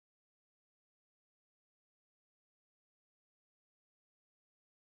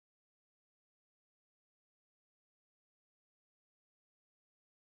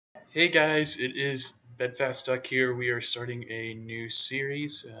Hey guys, it is Bedfast Duck here. We are starting a new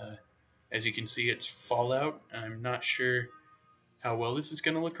series. As you can see, it's Fallout. I'm not sure how well this is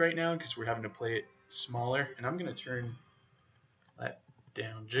going to look right now because we're having to play it smaller. And I'm going to turn that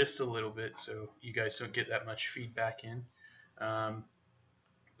down just a little bit so you guys don't get that much feedback in.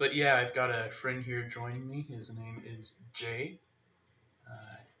 But yeah, I've got a friend here joining me. His name is Jay.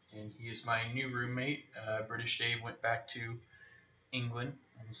 And he is my new roommate. British Dave went back to England.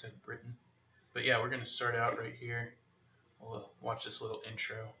 I almost said Britain. But yeah, we're going to start out right here. We'll watch this little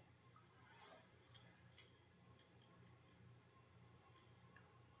intro.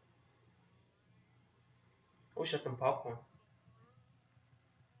 I wish I had some popcorn.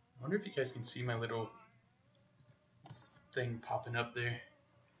 I wonder if you guys can see my little thing popping up there.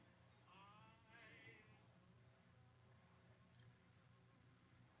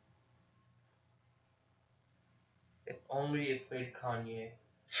 If only it played Kanye.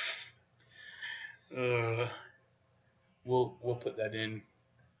 We'll put that in.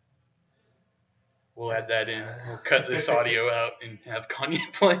 We'll add that in. We'll cut this audio out and have Kanye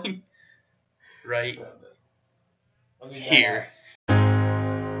playing right here.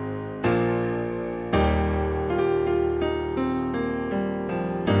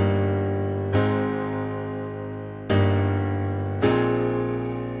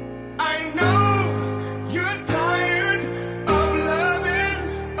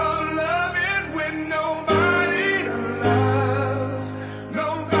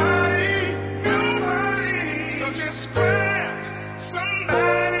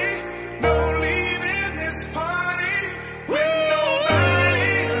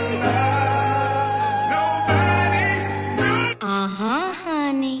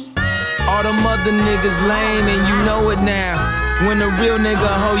 All them other niggas lame and you know it now. When a real nigga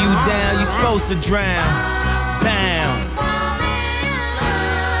hold you down, you supposed to drown. Bam.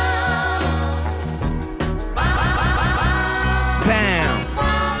 Bam.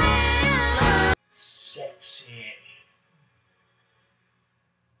 Sexy.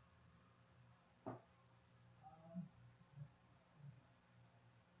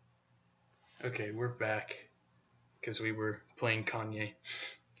 Okay, we're back because we were playing Kanye.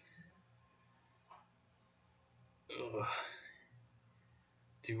 Ugh.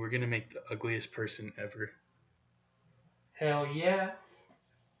 Dude, we're gonna make the ugliest person ever. Hell yeah.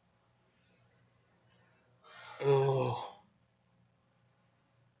 Oh.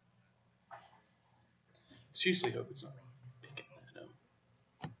 Seriously hope it's not picking that up.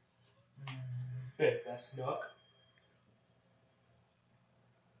 That's duck.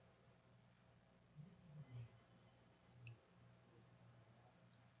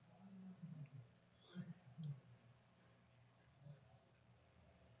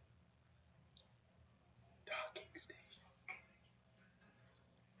 Docking station.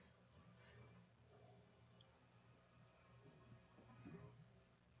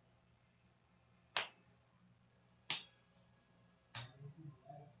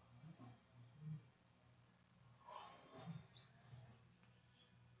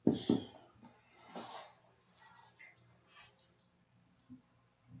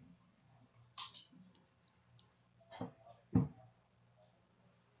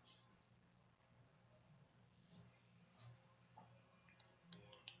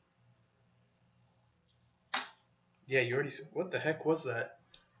 Yeah, you already said. What the heck was that?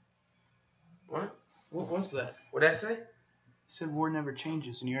 What? What was that? What'd I say? You said war never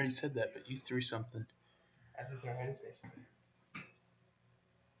changes, and you already said that, but you threw something. I didn't hear anything.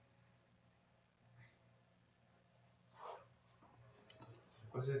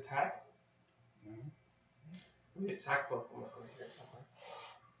 Was it attack? No. Maybe attack flip from over here or something.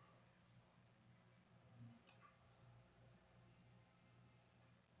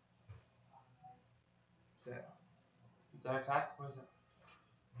 Is that attack? What is it?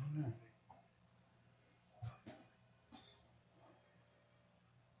 I don't know.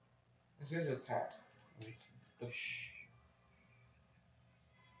 This is attack. Wait, it's the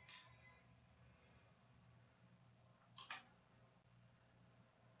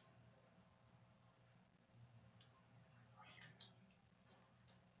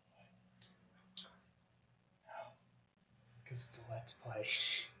because it's a let's play.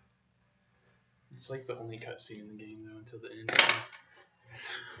 It's like the only cutscene in the game though until the end.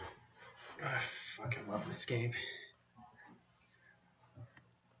 Fuck, I love this game.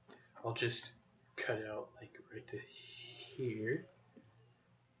 I'll just cut out like right to here.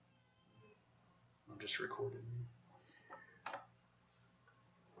 I'll just record it.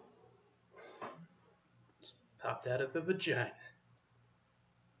 Just popped out of the vagina.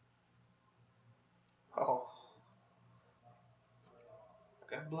 Oh.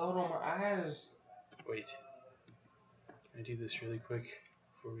 Got blood. blood on my eyes. Wait. Can I do this really quick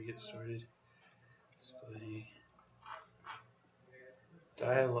before we get started? Display.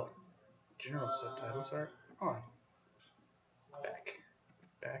 Dialogue. General subtitles are on. Back.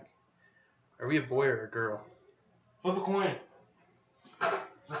 Back. Are we a boy or a girl? Flip a coin.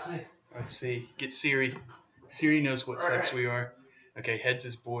 Let's see. Let's see. Get Siri. Siri knows what sex Alright. we are. Okay, heads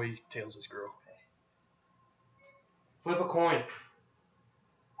is boy, tails is girl. Flip a coin.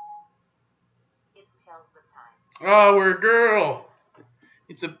 It's tails this time. Oh, we're a girl!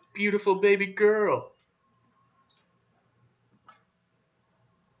 It's a beautiful baby girl.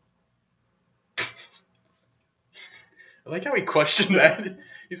 I like how he questioned that.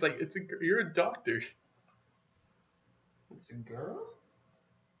 He's like, you're a doctor. It's a girl?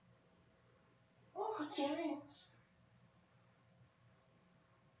 Oh, James.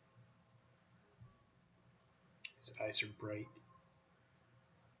 His eyes are bright.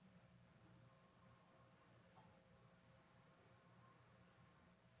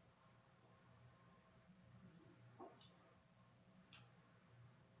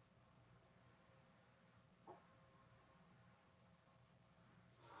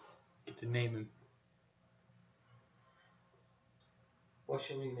 Get to name him. What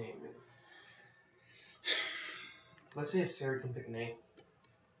should we name him? Let's see if Sarah can pick a name.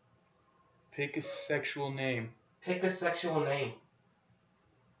 Pick a sexual name. Pick a sexual name.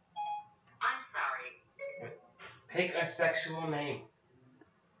 I'm sorry. Pick a sexual name.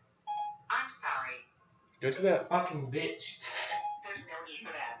 I'm sorry. Go to that. Fucking bitch. There's no need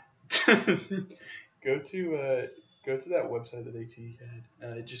for that. Go to that website that AT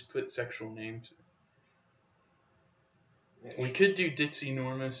had. Just put sexual names. We could do Dixie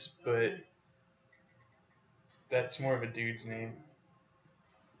Normus, but that's more of a dude's name.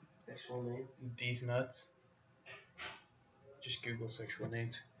 Sexual name? D's nuts. Just Google sexual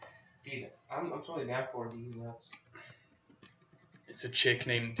names. Dude, I'm totally down for these nuts. It's a chick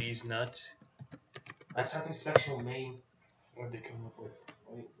named D's nuts. That's not a sexual name. What'd they come up with?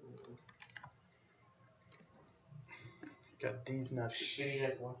 Wait. Got D's nuts. Shitty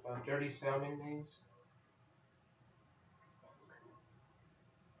as one. Dirty sounding names.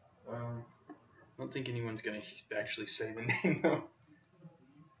 I don't think anyone's gonna actually say the name though.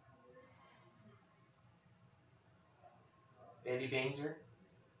 Baby Banzer.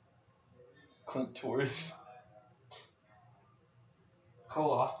 Clint Torres.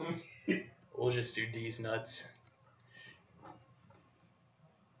 Cole Austin. We'll just do D's nuts.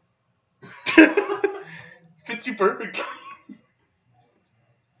 Fits you perfectly.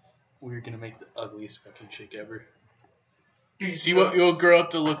 We're gonna make the ugliest fucking chick ever. See what you'll grow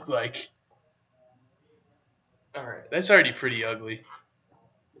up to look like. Alright, That's already pretty ugly.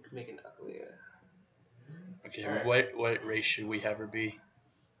 make it ugly. Okay, Alright. what race should we have her be?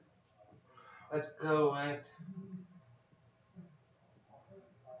 Let's go with.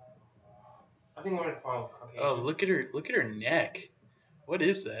 I think I'm gonna follow Caucasian. Oh, look at her neck. What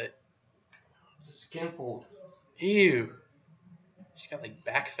is that? It's a skin fold. Ew. She's got like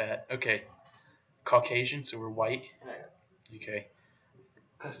back fat. Okay. Caucasian, so we're white. Alright. Okay.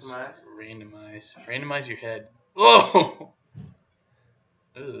 Customize. Randomize. Randomize your head. Oh!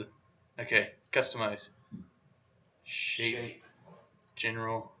 Ugh. Okay. Customize. Shape.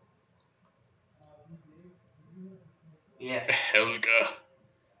 General. Yes. Helga.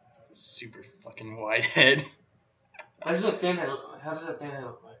 Super fucking wide head. How does a thin head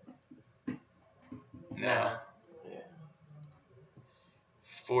look like? No. Yeah.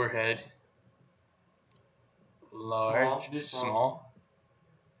 Forehead. Large. Small. Just Small.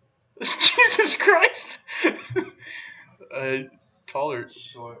 Jesus Christ! Taller.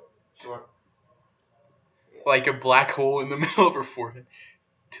 Short. Like a black hole in the middle of her forehead.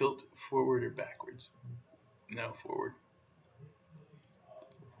 Tilt forward or backwards? No, forward.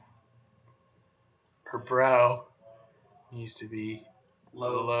 Her brow needs to be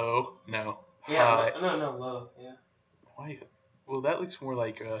low. No. Yeah, High. no, low. Yeah. Why? Well, that looks more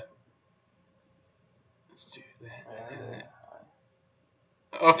like a. Let's do that. And then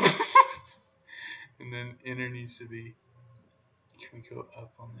up. And then inner needs to be. Can we go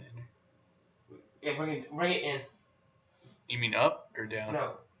up on the inner? Yeah, bring it in. You mean up or down?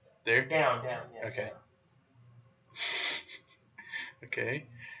 No. There? Down. Yeah. Okay. Down. Okay.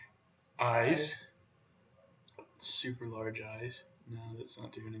 Eyes. Super large eyes. No, that's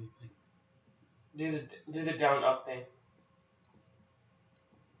not doing anything. Do the down up thing.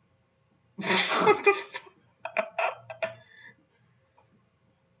 What the fuck?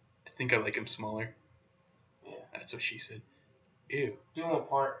 I think I like him smaller. Yeah. That's what she said. Ew. Do them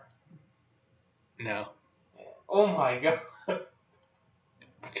apart. No. Yeah. Oh my god.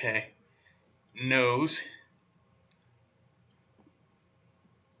 Okay. Nose.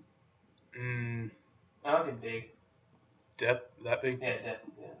 That would be big. Depth that big? Yeah, that.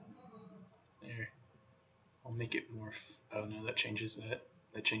 Yeah. There. I'll make it more. Oh no, that changes that.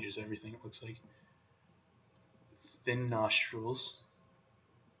 That changes everything. It looks like. Thin nostrils.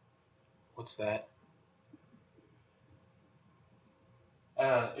 What's that?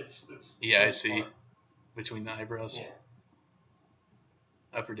 It's. Yeah, I this see. part. Between the eyebrows. Yeah.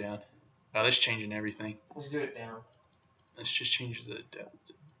 Up or down? Oh, that's changing everything. Let's do it down. Let's just change the depth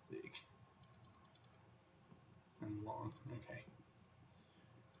to big and long. Okay.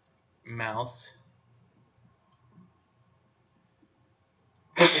 Mouth.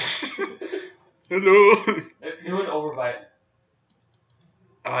 Hello. Do an overbite.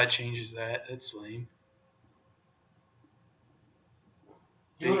 Oh, it changes that. That's lame.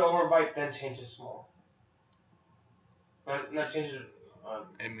 Do an overbite, then change it small. Not change it.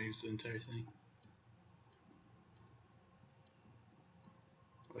 It moves the entire thing.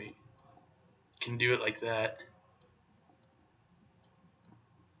 Wait. Can do it like that.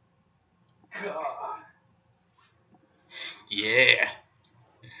 God. Yeah.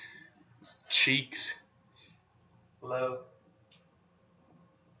 Cheeks. Low.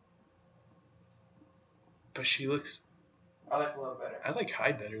 But she looks. I like low better. I like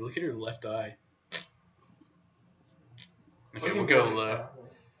high better. Look at her left eye. Okay, We we'll can go build it, low. so.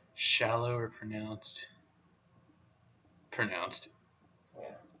 Shallow or pronounced? Pronounced.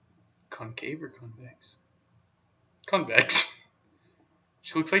 Yeah. Concave or convex? Convex.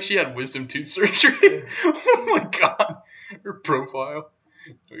 She looks like she had wisdom tooth surgery. Oh my god. Her profile.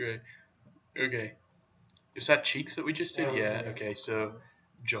 Okay. Okay. Is that cheeks that we just did? Yeah. Okay, so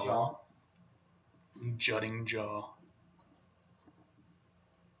jaw. Jutting jaw.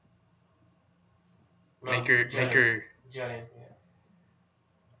 No, Make her. Giant, yeah.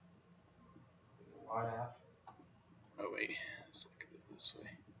 Wide half. Oh wait. Let's look at it this way.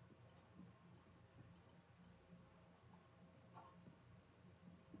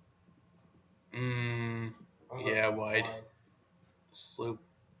 Yeah, wide. Slope.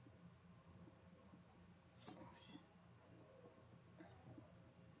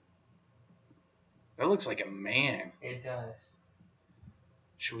 That looks like a man. It does.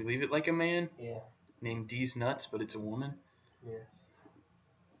 Should we leave it like a man? Yeah. Named D's Nuts, but it's a woman? Yes.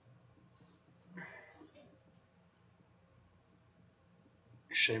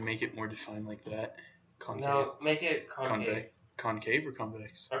 Should I make it more defined like that? Concave. No, make it concave. Concave or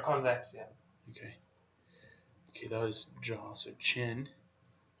convex? Or convex, yeah. Okay. Okay, that was jaw, so chin.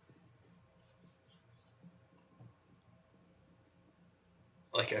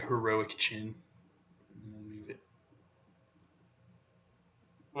 Like a heroic chin. And we'll move it.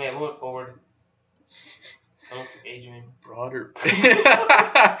 Yeah, move it forward. That looks like Adrian. Broader.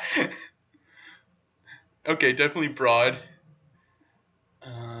 Okay, definitely broad.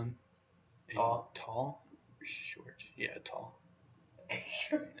 Tall. Tall? Or short? Yeah, tall.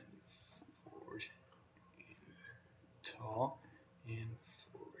 Forward. And tall. And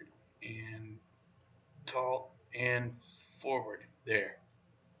forward. And tall. And forward. There.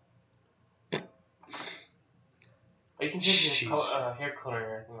 You can change Jeez. your color, hair color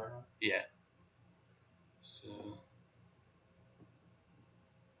and everything right now. Yeah. So.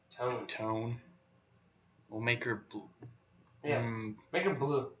 Tone. We'll make her blue. Yeah. Make her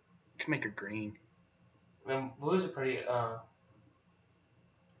blue. We can make her green. Then blues are pretty,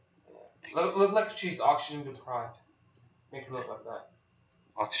 look like she's oxygen deprived. Make her look like that.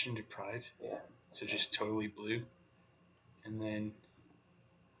 Oxygen deprived? Yeah. So just totally blue. And then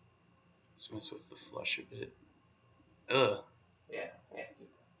let's mess with the flush a bit. Ugh. Yeah.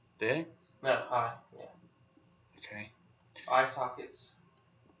 There? No, high. Yeah. Okay. Eye sockets.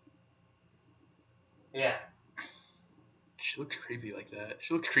 Yeah. She looks creepy like that.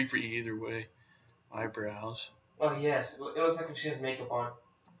 She looks creepy either way. Eyebrows. Oh yes, it looks like if she has makeup on.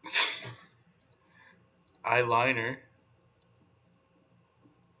 Eyeliner.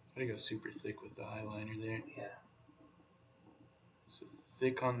 Gotta go super thick with the eyeliner there. Yeah. So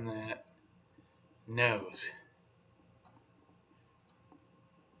thick on that. Nose.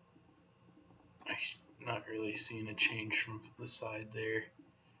 I'm not really seeing a change from the side there.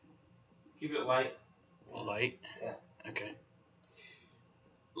 Keep it light. Light? Yeah. Okay.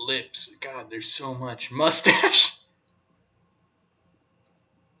 Lips. God, there's so much. Mustache.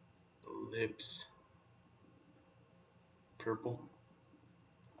 Lips. Purple.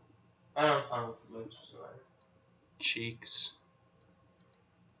 I'm fine with the lips. So Cheeks.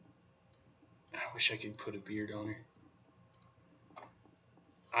 I wish I could put a beard on her.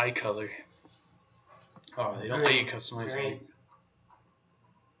 Eye color. Oh, they don't let you customize green. it.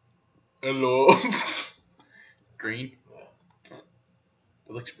 Hello. Green. Yeah.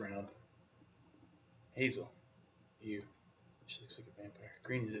 It looks brown. Hazel. You. She looks like a vampire.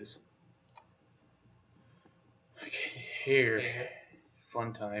 Green it is. Okay, hair. Hair.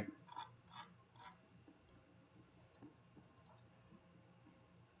 Fun time.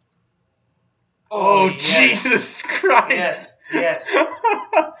 Oh, yes. Jesus Christ! Yes, yes.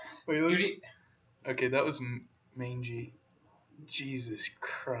 Wait, let's... Beauty. Okay, that was mangy. Jesus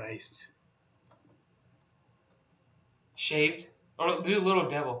Christ. Shaved. Or do Little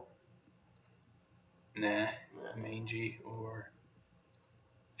Devil. Nah. Mangy or...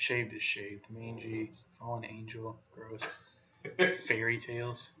 Shaved is shaved. Mangy. Fallen angel. Gross. Fairy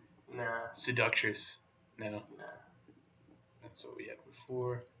tales. Nah. Seductress. No. Nah. That's what we had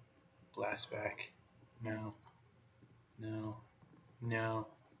before. Blastback. No. No. No.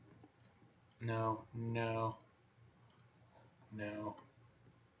 No. No. No.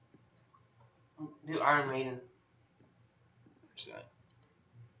 Do Iron Maiden. What's that?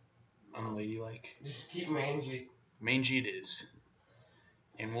 Unladylike. Just keep mangy. Mangy it is.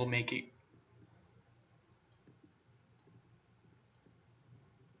 And we'll make it...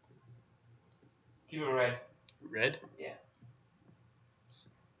 Keep it red. Red? Yeah.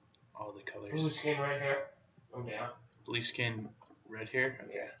 All the colors. Blue skin right here. Go down. Blue skin, red hair?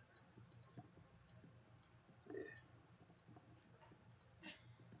 Okay. Yeah.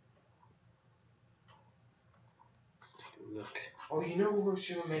 Let's take a look. Oh, you know what we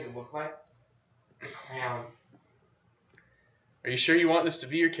should have made it look like? A clown. Are you sure you want this to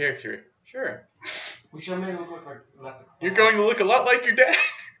be your character? Sure. We should have made it look like a clown. You're going to look a lot like your dad.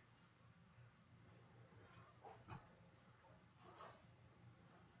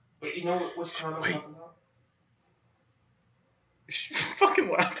 But you know which clown I'm Wait. talking about? Fucking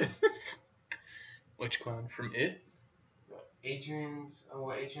laughed at this. Which clown? From It? Adrian's. Oh,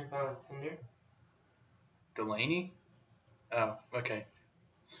 what Adrian found on Tinder? Delaney? Oh, okay.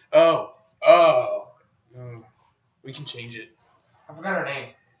 Oh. Oh. We can change it. I forgot her name.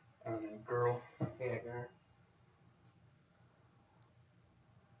 I don't know. Girl. Yeah, girl.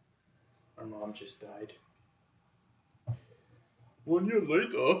 Our mom just died. 1 year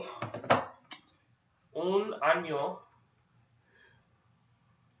later. Un año.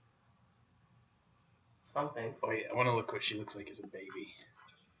 Something. Oh yeah, I want to look what she looks like as a baby.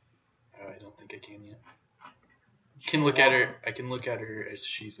 Oh, I don't think I can yet. I can look at her. I can look at her as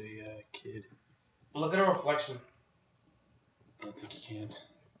she's a kid. Look at her reflection. I don't think you can.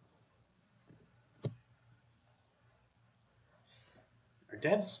 Our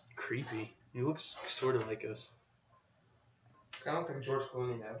dad's creepy. He looks sort of like us. Kind of looks like George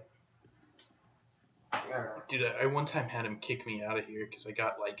Clooney now. Yeah. Dude, I one time had him kick me out of here because I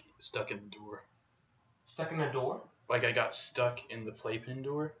got like stuck in the door. Stuck in a door? Like I got stuck in the playpen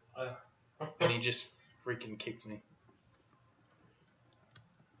door, and he just freaking kicked me.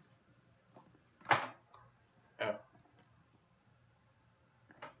 Oh.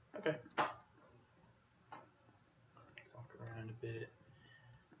 Okay. Walk around a bit.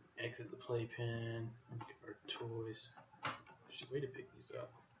 Exit the playpen. Look at our toys. There's a way to pick these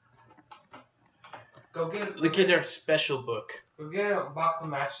up. Look at our special book. Go get a box of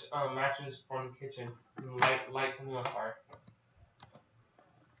matches from the kitchen and light something on fire.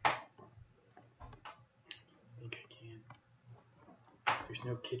 I think I can. There's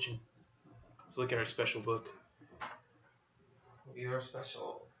no kitchen. Let's look at our special book. You're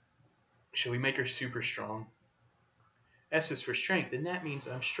special. Shall we make her super strong? S is for strength, and that means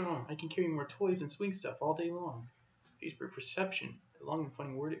I'm strong. I can carry more toys and swing stuff all day long. P is for perception. A long and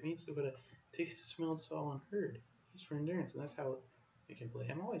funny word. It means what a taste, smell, saw, and heard. E is for endurance, and that's how I can play.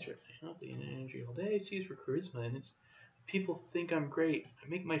 I'm always healthy and energy all day. C is for charisma, and it's people think I'm great. I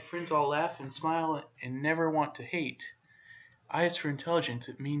make my friends all laugh and smile and never want to hate. I is for intelligence.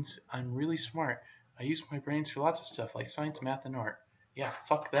 It means I'm really smart. I use my brains for lots of stuff like science, math, and art. Yeah,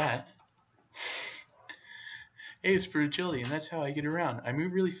 fuck that. A is for agility, and that's how I get around. I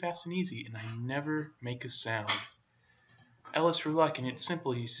move really fast and easy, and I never make a sound. L is for luck, and it's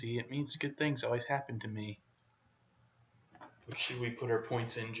simple, you see. It means good things always happen to me. Where should we put our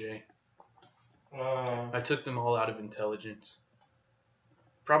points in, Jay? I took them all out of intelligence.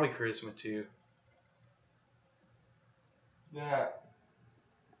 Probably charisma, too. Yeah.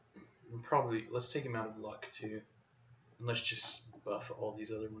 Probably, let's take them out of luck, too. And let's just buff all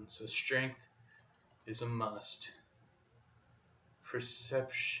these other ones. So strength is a must.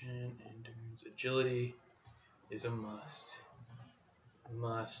 Perception, endurance, agility is a must.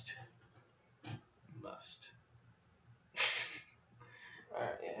 Must.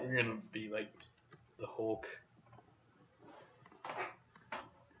 Alright, yeah. We're gonna be like the Hulk.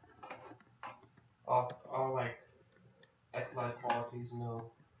 all like athletic qualities,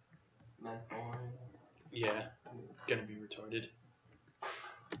 no mental or anything. Yeah, gonna be retarded.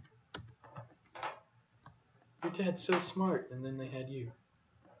 Your dad's so smart, and then they had you.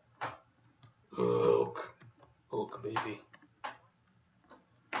 Hulk. Hulk, baby.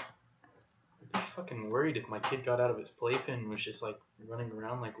 I'd be fucking worried if my kid got out of his playpen and was just like running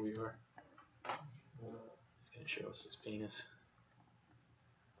around like we are. He's gonna show us his penis.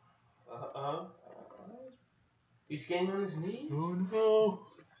 He's getting on his knees. Oh no!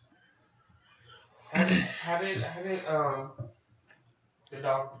 How did the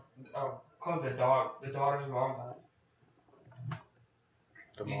dog call the daughter's mom died?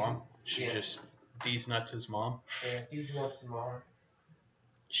 The mom? She yeah. just D's nuts his mom. Yeah, he's nuts the mom.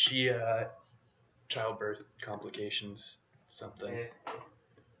 She childbirth complications something.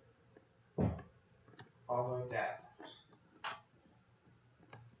 Yeah. Following that.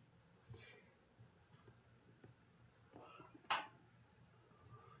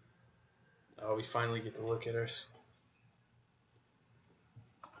 Oh, we finally get to look at hers.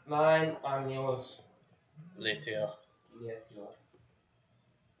 9 on yours. Later. Yeah, no.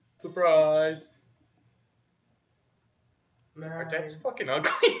 Surprise! Our 9. dad's fucking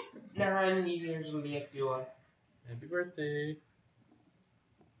ugly. 9 years later. Happy birthday.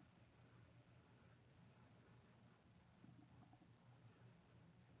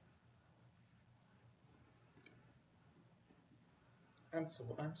 I'm so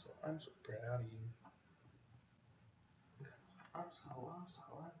proud of you. I'm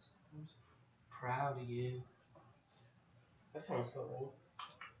so proud of you. That sounds so old.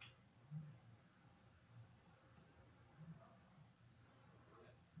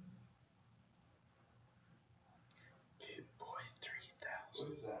 Kid Boy 3000.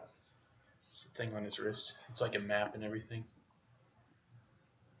 What is that? It's the thing on his wrist. It's like a map and everything.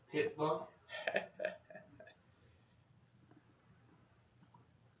 Pitbull?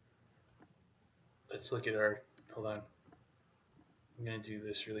 Let's look at our. Hold on. I'm gonna do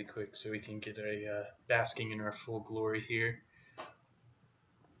this really quick so we can get a basking in our full glory here.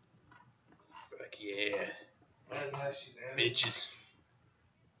 Fuck yeah, Yeah, she's in it. bitches.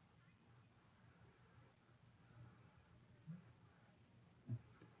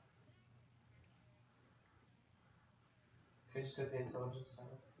 Because you took the intelligence time.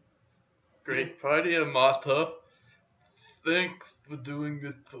 Great party, Amata. Thanks for doing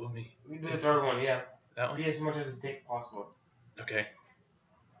this for me. We did the third one, yeah. That one? Be as much as a dick possible. Okay.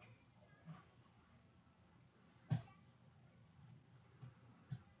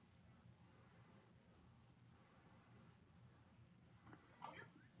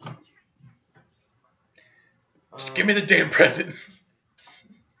 Just give me the damn present.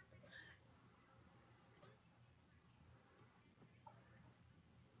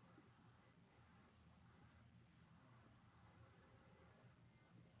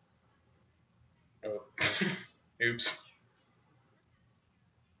 Oh. Oops.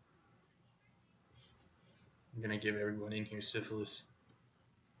 I'm gonna give everyone in here syphilis.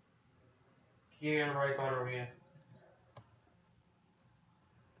 You're gonna write gonorrhea.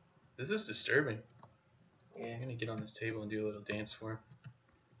 This is disturbing. Yeah. I'm gonna get on this table and do a little dance for him.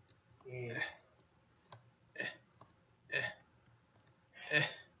 Yeah.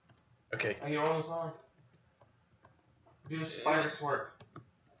 Okay. Oh, you're almost on. Do spider twerk.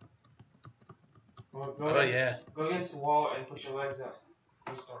 Oh yeah. Go against the wall and push your legs up.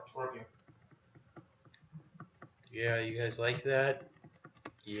 And start twerking. Yeah, you guys like that?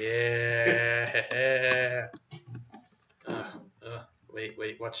 Yeah.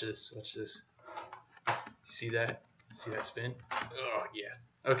 Wait, watch this. See that? See that spin? Oh yeah.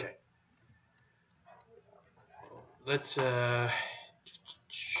 Okay. Let's not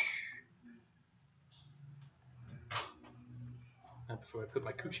before I put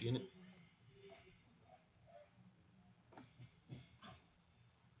my coochie in it.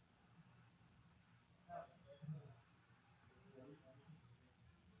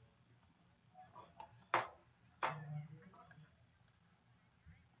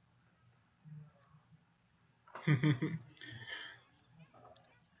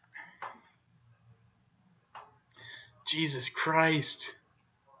 Jesus Christ.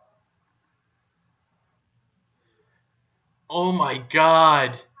 Oh my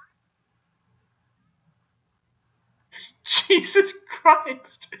God. Jesus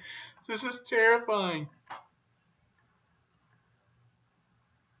Christ. This is terrifying.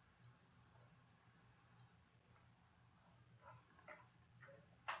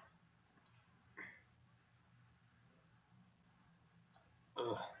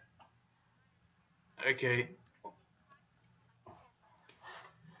 Ugh. Okay.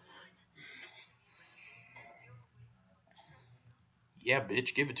 Yeah,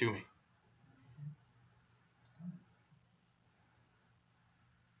 bitch, give it to me.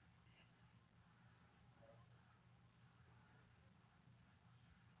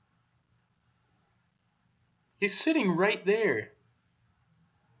 He's sitting right there.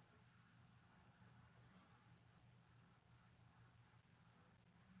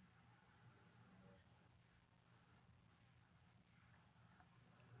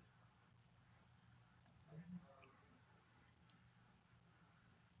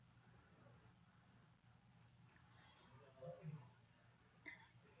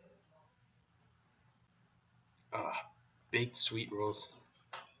 Ah, baked sweet rolls.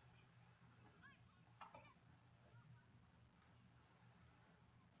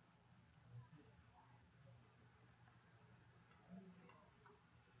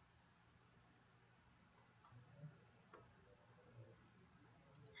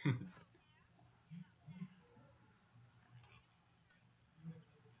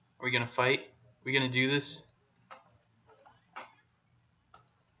 Are we gonna fight? Are we gonna do this?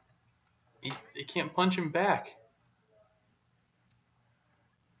 He can't punch him back.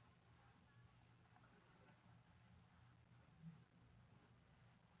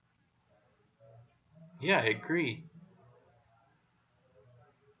 Yeah, I agree.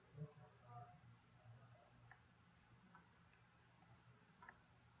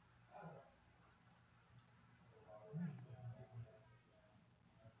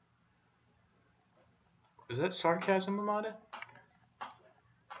 Is that sarcasm, Amada?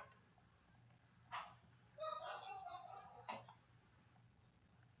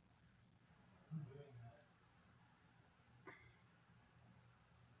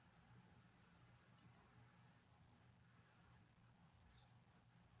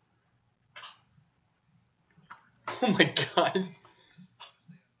 Oh my god.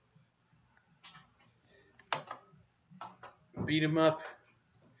 Beat him up.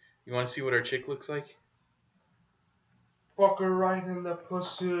 You want to see what our chick looks like? Fuck her right in the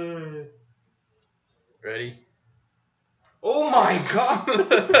pussy. Ready? Oh my god!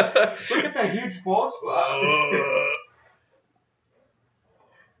 Look at that huge ball slap.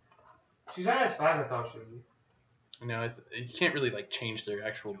 She's not as fast as I thought she would be. No, you can't really like change their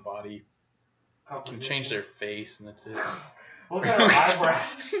actual body. You can change their face, and that's it. Look at her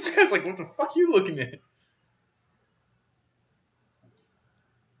eyebrows. This guy's like, what the fuck are you looking at?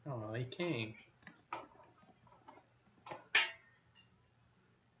 Oh, he came.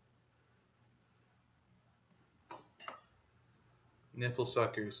 Nipple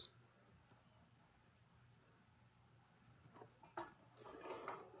suckers.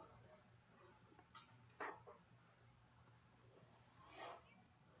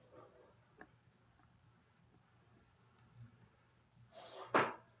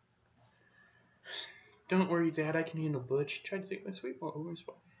 Don't worry, Dad. I can handle Butch. Tried to take my sweet ball over his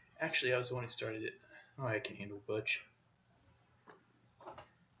ball. Actually, I was the one who started it. Oh, I can handle Butch.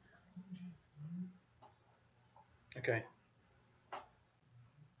 Okay.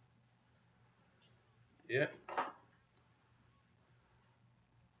 Yep.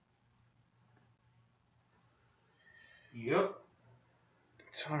 Yep.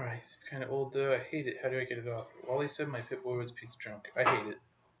 It's alright. It's kind of old though. I hate it. How do I get it off? Wally said my pit bull was a piece of junk. I hate it.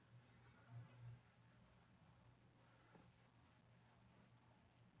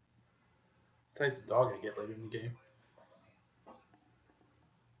 Besides the dog I get later in the game.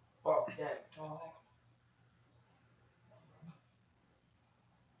 Fuck that dog.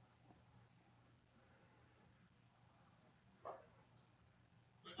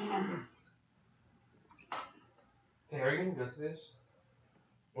 Hey, are you gonna go to this?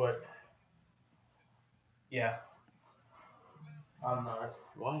 What? Yeah. I'm not.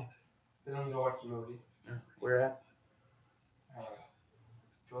 Why? Because I'm gonna go watch the movie. Where at?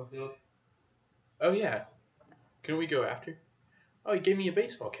 Joefield. Oh yeah. Can we go after? Oh, he gave me a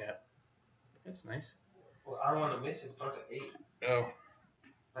baseball cap. That's nice. Well, I don't want to miss it. It starts at 8. Oh.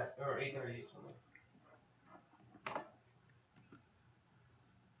 Or 8:30 something.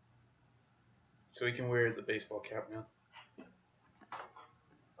 So we can wear the baseball cap now.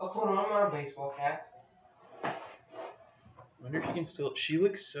 I'll put on my baseball cap. I wonder if he can still. She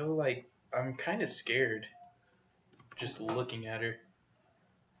looks so like. I'm kind of scared. Just looking at her.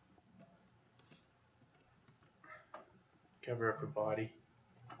 Cover up her body.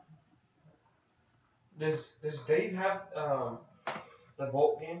 Does Dave have the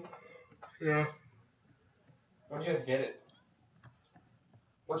Bolt game? Yeah. Why'd you guys get it?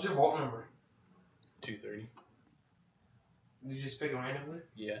 What's your Bolt number? 230. Did you just pick it randomly?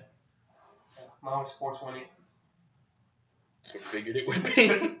 Yeah. Mine was 420. So I figured it would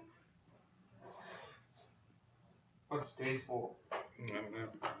be. What's Dave's Bolt? I don't know.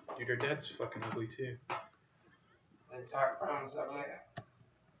 Dude, her dad's fucking ugly too. It's our friends over there.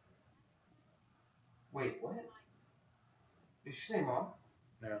 Wait, what? Did she say mom?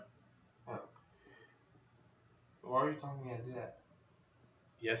 No. Oh. Why are you telling me to do that?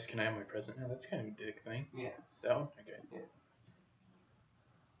 Yes, can I have my present now? That's kind of a dick thing. Yeah. That one? Okay. Yeah.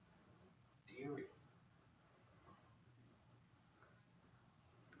 Deary.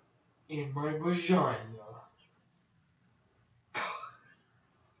 In my vagina.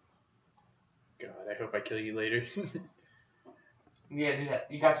 God, I hope I kill you later. Yeah, do that.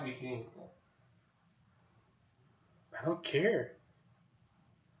 You got to be kidding me. I don't care.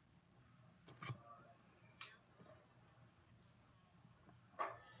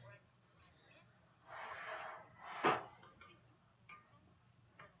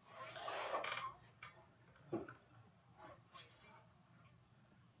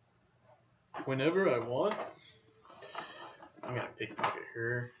 Whenever I want, I'm gonna pickpocket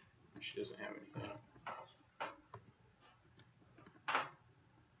her. She doesn't have anything.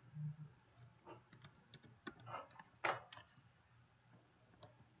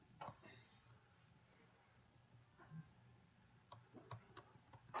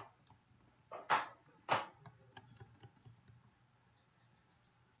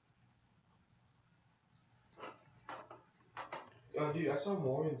 Oh, dude, I saw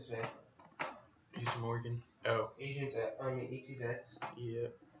Morgan today. He's Morgan. Oh. Asians at, ATZs. Yeah.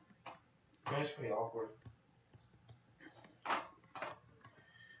 That's pretty awkward.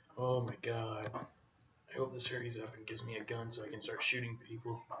 Oh my god. I hope this hurries up and gives me a gun so I can start shooting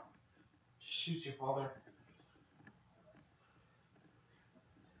people. Shoot your father.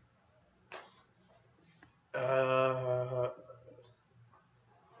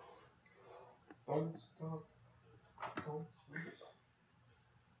 Don't stop. Don't.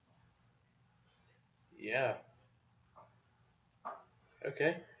 Yeah.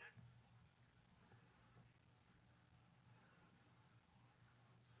 Okay.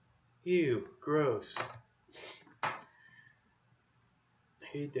 Ew, gross.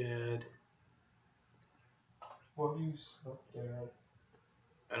 Hey, Dad. What do you suck, Dad?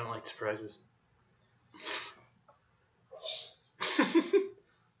 I don't like surprises.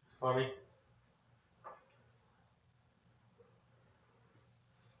 It's funny.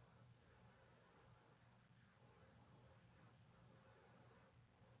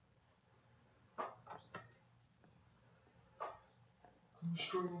 I'm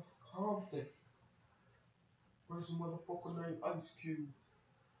straight off Compton. Where's the motherfucker named Ice Cube?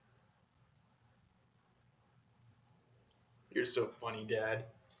 You're so funny, Dad.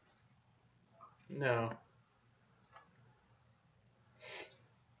 No.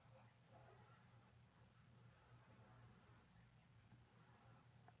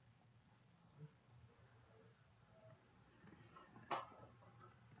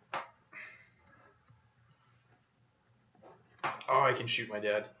 Oh, I can shoot my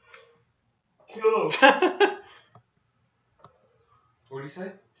dad. Kill him! What'd he say?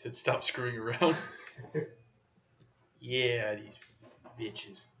 He said stop screwing around. Yeah, these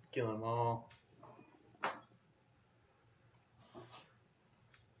bitches. Kill them all.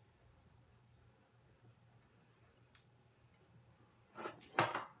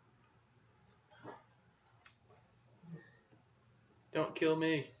 Don't kill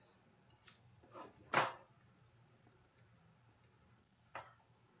me.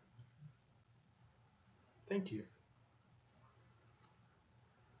 Thank you.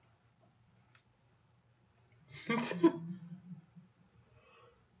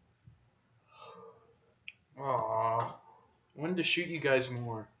 Aww. I wanted to shoot you guys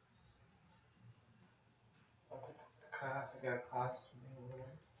more. I got a class.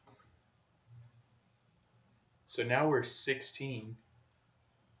 So now we're 16.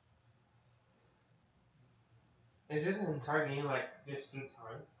 Is this an entire game like just in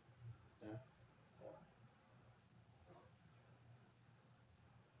time? Yeah.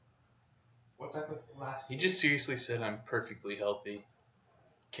 What's up with the last? He just seriously said I'm perfectly healthy.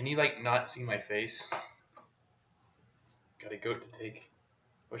 Can he like not see my face? Got a goat to take.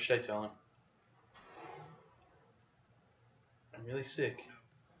 What should I tell him? I'm really sick.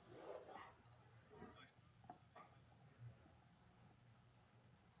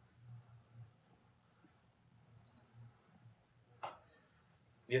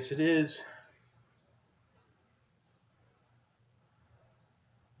 Yes, it is.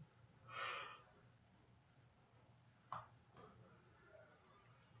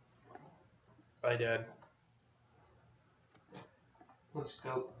 Bye, Dad. Let's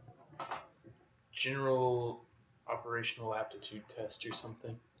go. General operational aptitude test or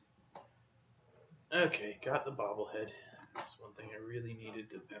something. Okay, got the bobblehead. That's one thing I really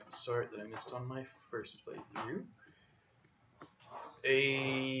needed at the start that I missed on my first playthrough.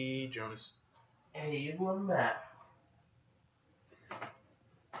 Hey, Jonas. Hey, Lamar.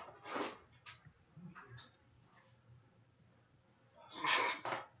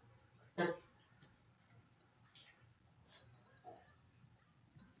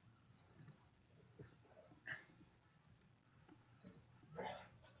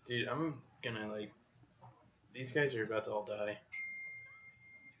 Dude, I'm gonna, like... These guys are about to all die.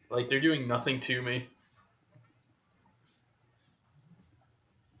 Like, they're doing nothing to me.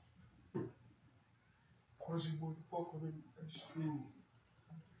 Crazy motherfucker in school.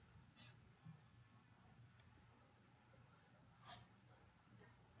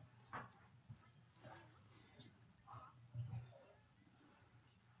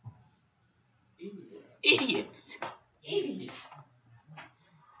 Idiots! Idiot.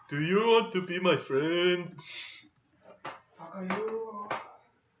 Do you want to be my friend? Fuck are you?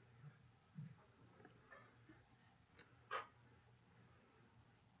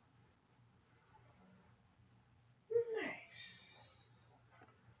 Nice.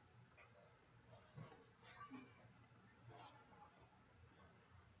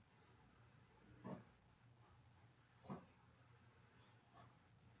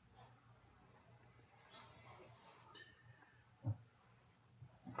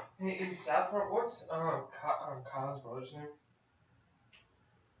 Hey, in South Park, what's Kyle's brother's name?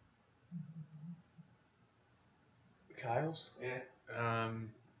 Kyle's? Yeah.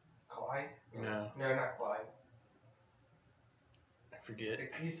 Clyde? No. No, not Clyde. I forget.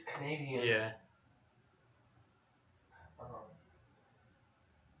 He's Canadian. Yeah.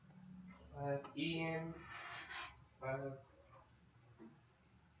 Ian.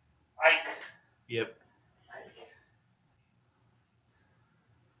 Ike. Yep. Ike.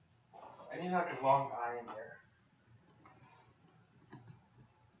 I need like a long I in there.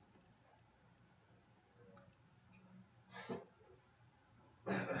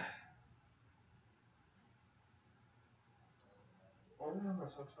 Why am I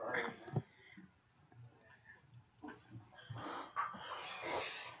so tired?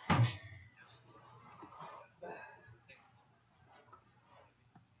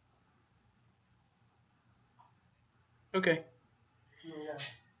 Okay. Yeah.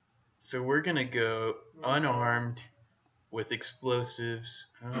 So we're gonna go unarmed with explosives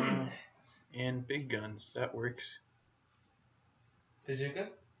and big guns. That works. Bazooka?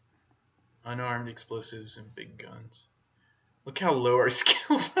 Unarmed explosives and big guns. Look how low our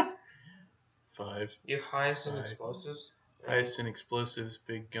skills are. 5. Your highest in Five. explosives? Highest in explosives,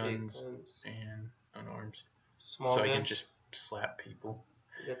 big guns, Big guns. and unarmed. Small so guns? I can just slap people.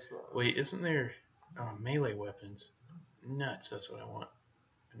 That's small. Wait, isn't there melee weapons? Nuts, that's what I want.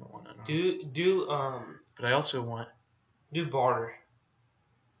 I don't want unarmed. But I also want... Do barter.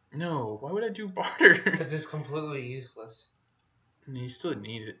 No, why would I do barter? Because it's completely useless. You still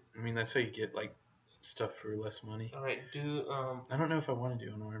need it. I mean, that's how you get, like, stuff for less money. Alright, I don't know if I want to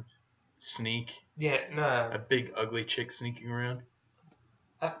do unarmed. Sneak. Yeah, no. A big, ugly chick sneaking around.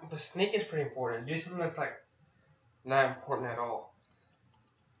 The sneak is pretty important. Do something that's, like, not important at all.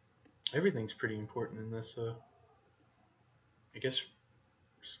 Everything's pretty important in this, though. I guess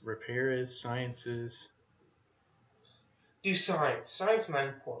repair is, science is. Do science. Science not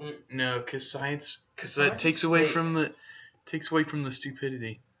important. No, because science, because that Science takes is away fake. from the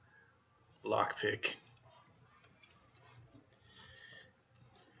stupidity. Lockpick.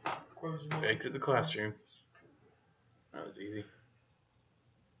 Exit the classroom. That was easy.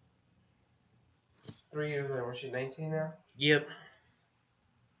 3 years later, was she 19 now? Yep.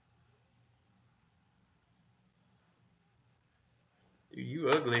 Dude, you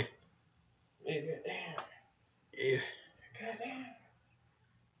ugly. Yeah. Ew. Goddamn.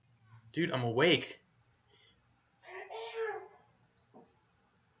 Dude, I'm awake.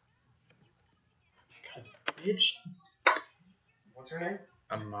 God, bitch. What's her name?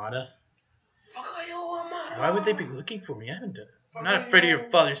 Amada. Fuck are you, Amada? Why would they be looking for me? I haven't done it. I'm not afraid of your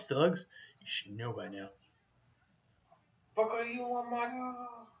father's thugs. You should know by now. Fuck are you, Amada?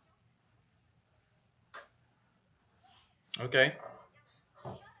 Okay.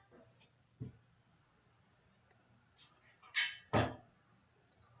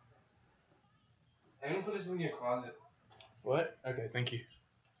 I'm gonna put this in your closet. What? Okay, thank you.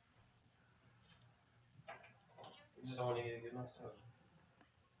 I just don't want to get messed up.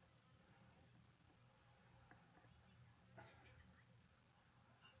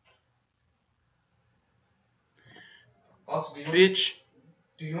 Also, Bitch.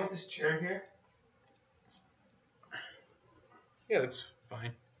 Do you want this chair here? Yeah, that's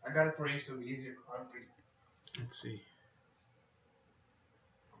fine. I got it for you so it'll be easier to climb for you. Let's see.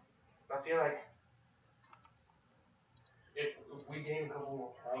 I feel like if we gain a couple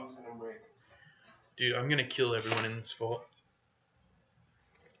more pounds, it's gonna break. Dude, I'm gonna kill everyone in this vault.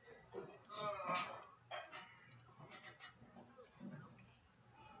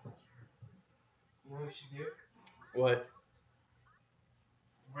 You know what we should do? What?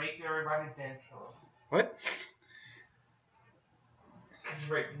 Rape everybody, then kill them. What? Because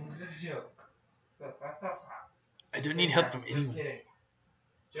raping is a joke. I don't need help from Just anyone. kidding.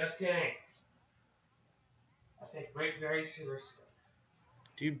 Just kidding. I take rape very seriously.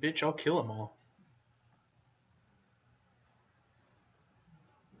 Dude, bitch, I'll kill them all.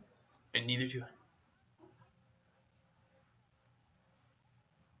 And neither do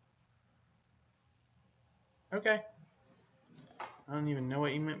I. Okay. I don't even know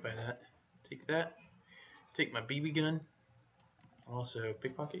what you meant by that. Take that. Take my BB gun. I'll also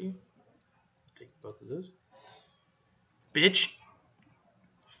pickpocket you. Take both of those. Bitch!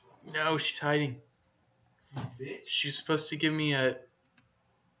 No, she's hiding. Bitch. She's supposed to give me a...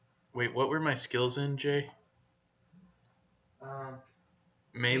 Wait, what were my skills in, Jay?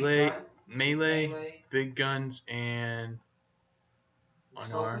 Melee, Melee. big guns, and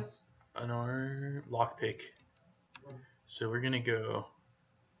Explosives? unarmed lockpick. So we're gonna go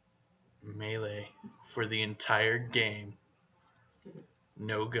melee for the entire game.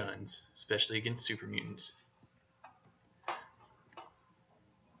 No guns, especially against super mutants.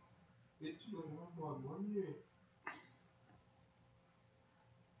 Bitch, you don't want my money.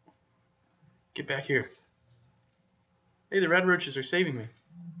 Get back here. Hey, the red roaches are saving me.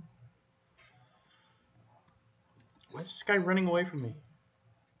 Why is this guy running away from me?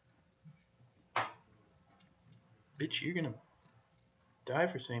 Bitch, you're gonna die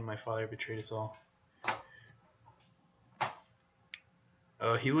for saying my father betrayed us all.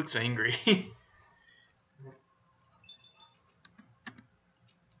 Oh, he looks angry.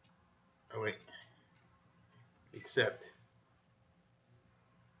 Oh, wait. Except.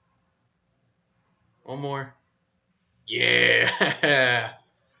 One more. Yeah!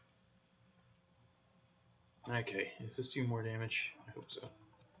 Okay, does this do more damage? I hope so.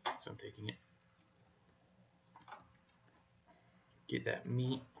 So I'm taking it. Get that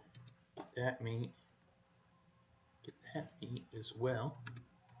meat. Get that meat. Get that meat as well.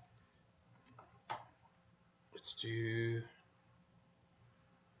 Let's do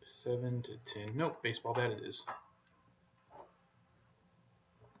 7 to 10. Nope, baseball bat it is.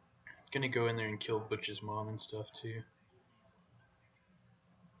 Gonna go in there and kill Butch's mom and stuff too.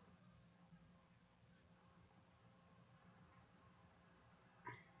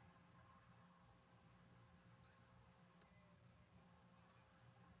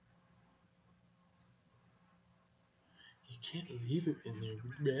 You can't leave her in there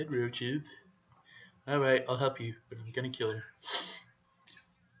with red roaches. Alright, I'll help you, but I'm gonna kill her.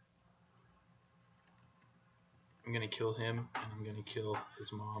 I'm gonna kill him, and I'm gonna kill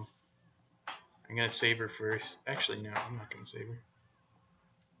his mom. I'm gonna save her first. Actually, no, I'm not gonna save her.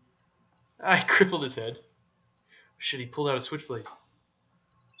 I crippled his head. Shit, he pulled out a switchblade.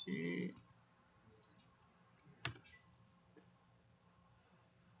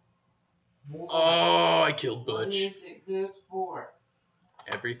 Oh, I killed What Butch. is it good for?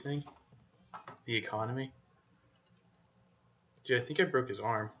 Everything. The economy. Dude, I think I broke his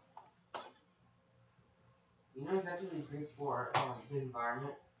arm. You know it's actually good for the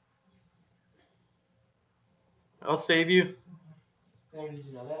environment. I'll save you. Sam, did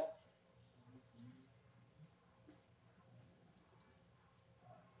you know that?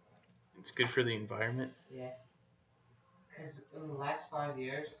 It's good for the environment. Yeah. Because in the last 5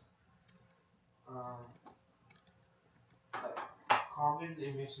 years, like, carbon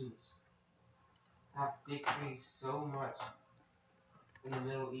emissions have decreased so much in the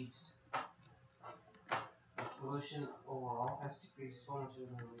Middle East. Pollution overall has decreased so much in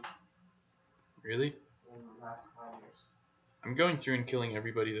the Middle East Really? in the last 5 years. I'm going through and killing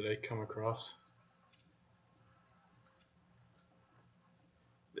everybody that I come across.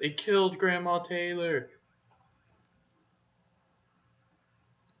 They killed Grandma Taylor.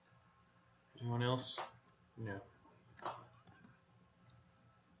 Anyone else? No.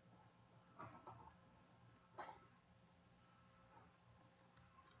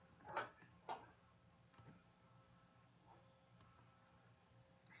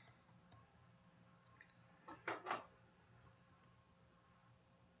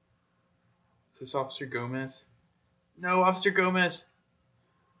 Is this Officer Gomez? No, Officer Gomez!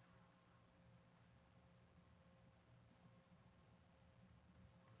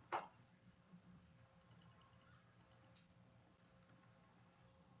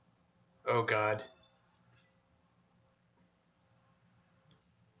 Oh god.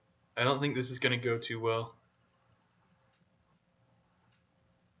 I don't think this is going to go too well.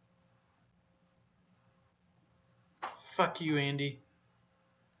 Fuck you, Andy.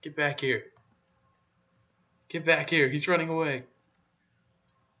 Get back here. Get back here. He's running away.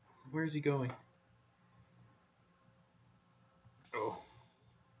 Where is he going? Oh.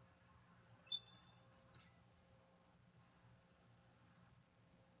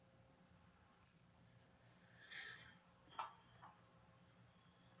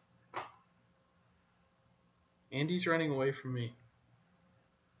 Andy's running away from me.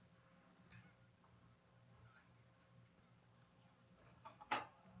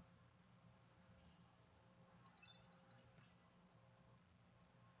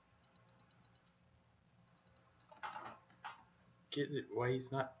 Get it? Why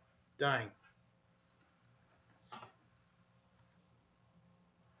he's not dying?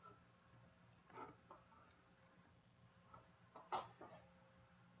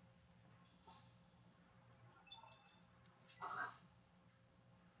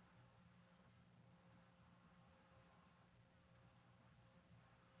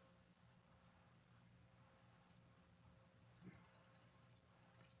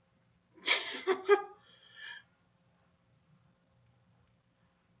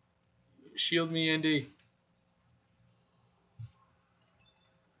 Shield me, Andy.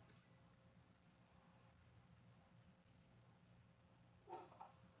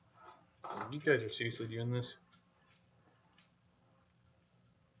 You guys are seriously doing this?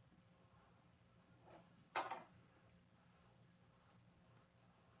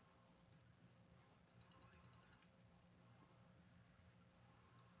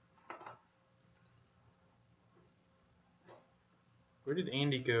 Where did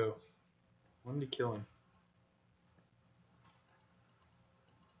Andy go? I wanted to kill him.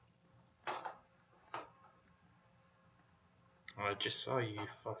 Oh, I just saw you,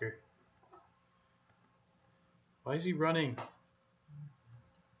 fucker. Why is he running?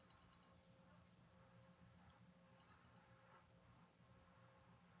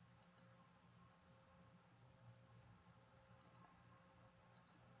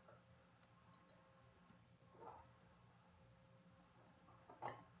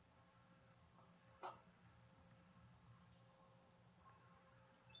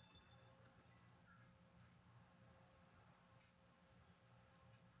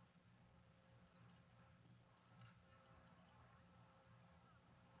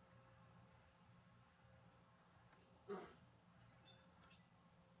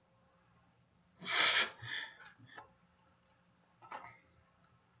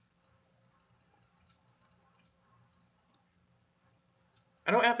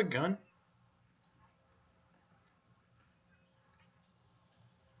 I don't have a gun.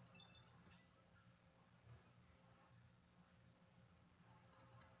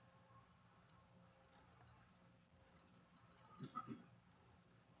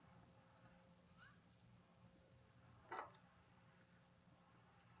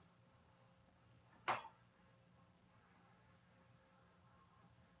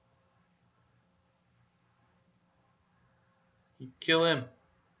 You kill him.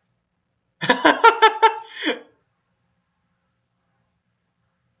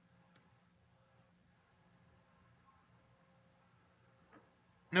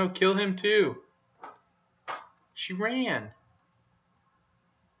 No, kill him too. She ran.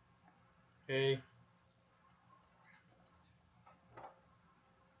 Okay.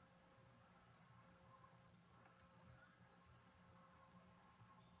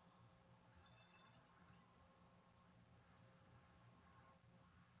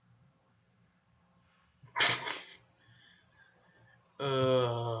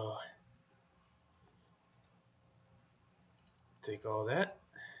 Take all that.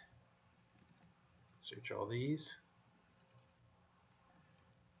 Search all these.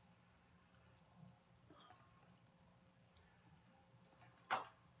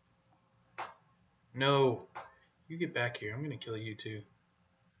 No. You get back here. I'm gonna kill you too.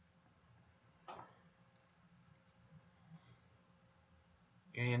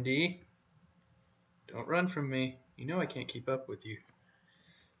 Andy. Don't run from me. You know I can't keep up with you.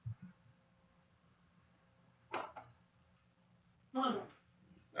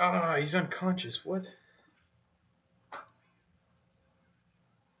 Ah, he's unconscious. What?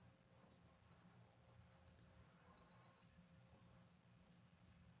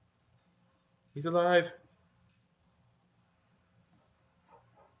 He's alive.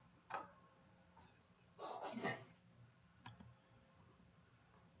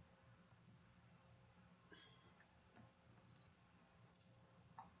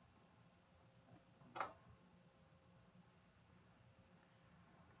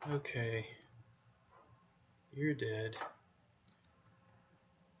 Okay. You're dead.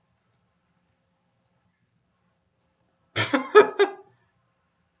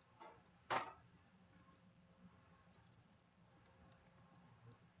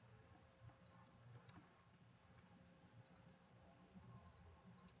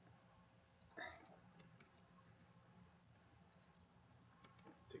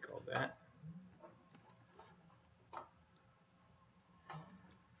 Take all that.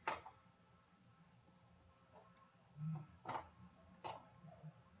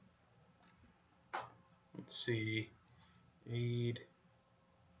 Let's see. Aid.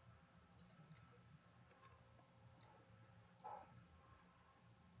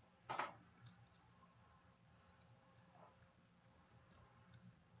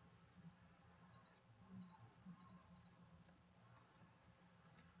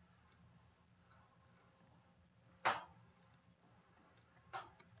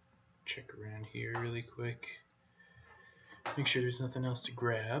 Check around here really quick. Make sure there's nothing else to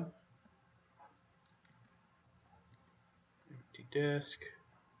grab. Empty desk.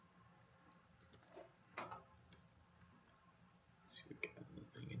 Let's see if we got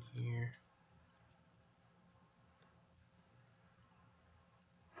anything in here.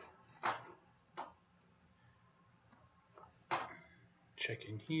 Check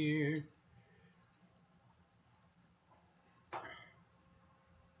in here.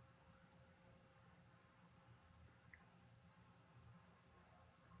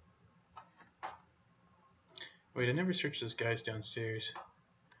 Wait, I never searched those guys downstairs.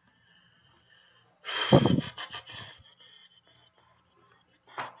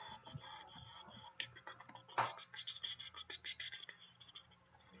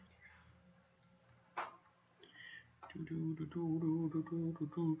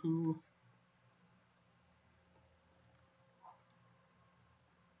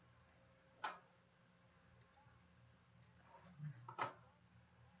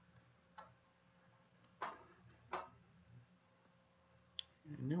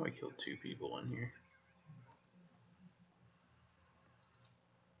 I know I killed 2 people in here.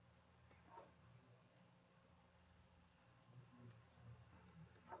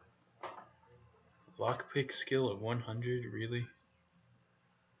 Lockpick skill of 100, really?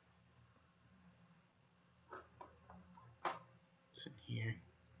 What's in here?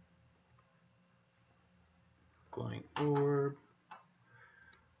 Glowing orb.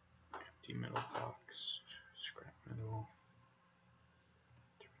 Empty metal box. Scrap metal.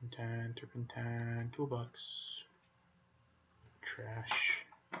 Turpentine, toolbox. Trash.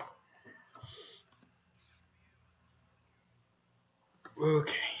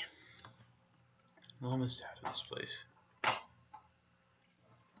 Okay. Almost out of this place.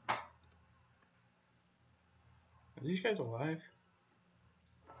 Are these guys alive?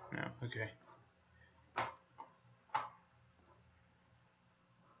 No, okay.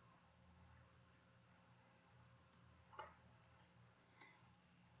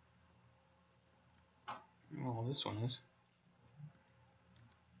 Oh, this one is.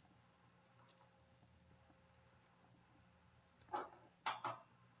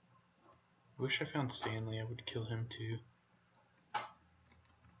 I wish I found Stanley, I would kill him too.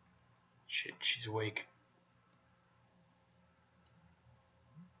 Shit, she's awake.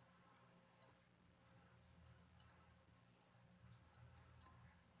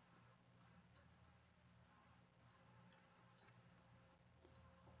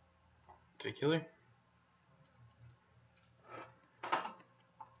 Did I kill her?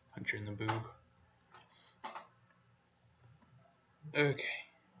 Punch her in the boob. Okay.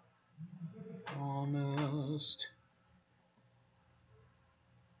 Almost.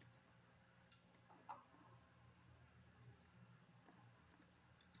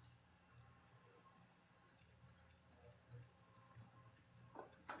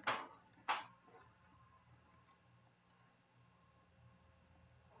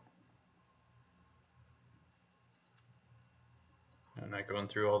 I'm not going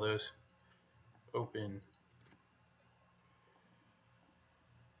through all those. Open.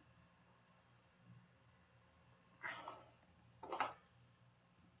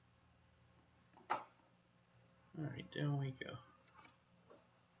 Alright, down we go.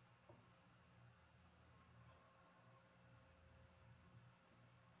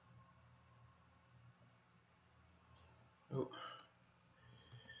 Oh.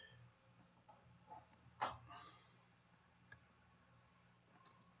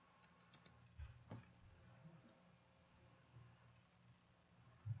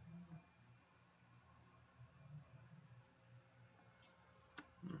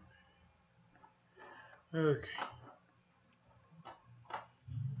 Okay.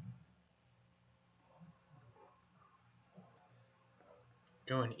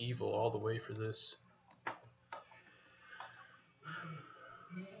 Going evil all the way for this.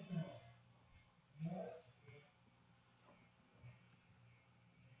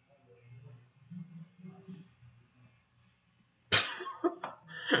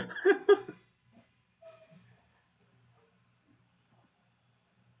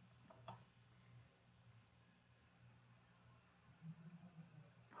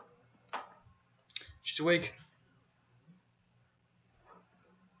 She's awake.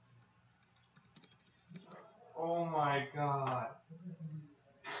 Oh my god.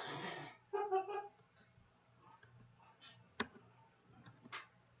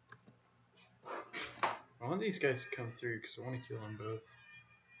 I want these guys to come through because I want to kill them both.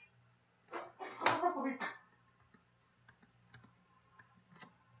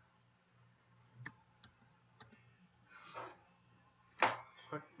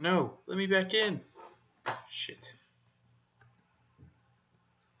 Fuck. No, let me back in. Shit.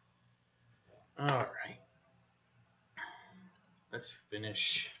 Alright. Let's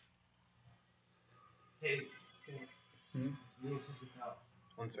finish. Hey, Sam. Hmm? You need to check this out.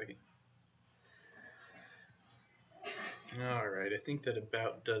 1 second. Alright, I think that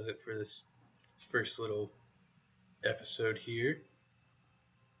about does it for this first little episode here.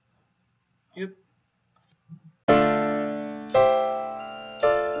 Yep.